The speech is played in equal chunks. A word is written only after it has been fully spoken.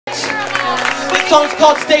Song's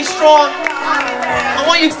called Stay Strong. I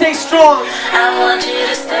want you to stay strong. I want you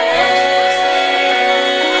to stay.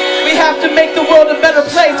 We have to make the world a better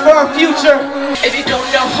place for our future. If you don't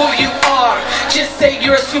know who you are, just say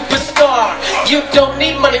you're a superstar. You don't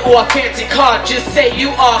need money or a fancy car, just say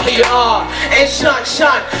you are who you are. And shine,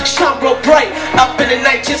 shine, shine real bright. Up in the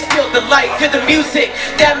night, just feel the light. Feel the music,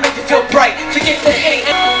 that makes you feel bright. Forget the hate.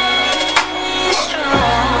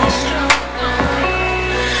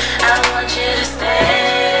 I want you to stay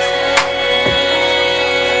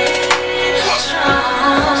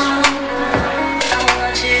strong. I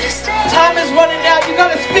want you to stay. Time is running out, you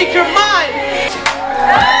gotta speak your mind.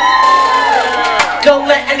 Don't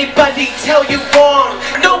let anybody tell you wrong.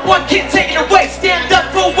 No one can take it away. Stand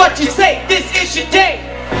up for what you say. This is your day.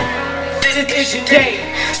 This is your day.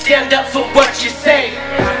 Stand up for what you say.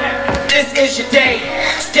 This is your day.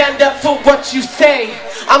 Stand up for what you say.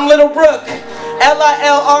 I'm Lil Rheuk,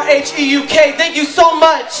 Lilrheuk. Thank you so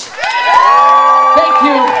much. Thank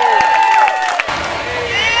you.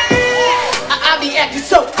 I be acting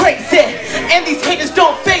so crazy, and these haters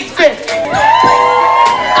don't face me.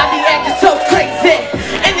 I be acting so crazy,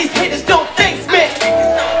 and these haters don't face me.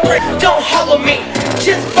 Don't hollow me,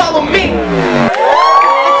 just follow me.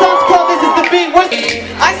 The song's called This Is The Beat.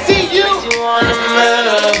 I see you.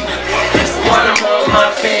 Wanna move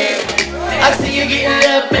my feet. I see you getting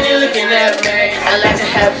up and you're looking at me. I like to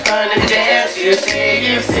have fun and dance. You see,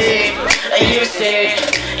 you see, you see,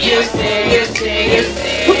 you see, you see, you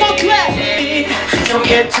see. Come on, clap. Come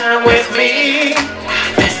get time with me.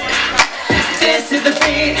 This is the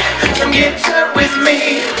beat. Come get time with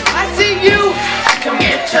me. I see you. Come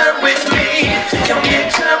get time with me. Come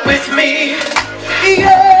get time with me.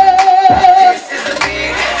 Yeah. This is the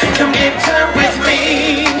beat. Come get time with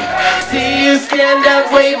me. See you stand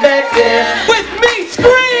up way back there. With me,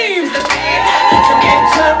 scream. Come get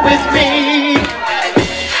time with me.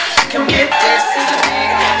 Come get this is the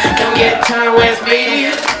beat. Come get time with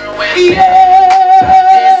me. Yeah.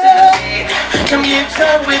 This is the beat. Come get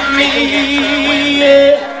time with me.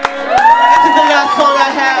 This is the last song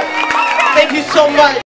I have. Thank you so much.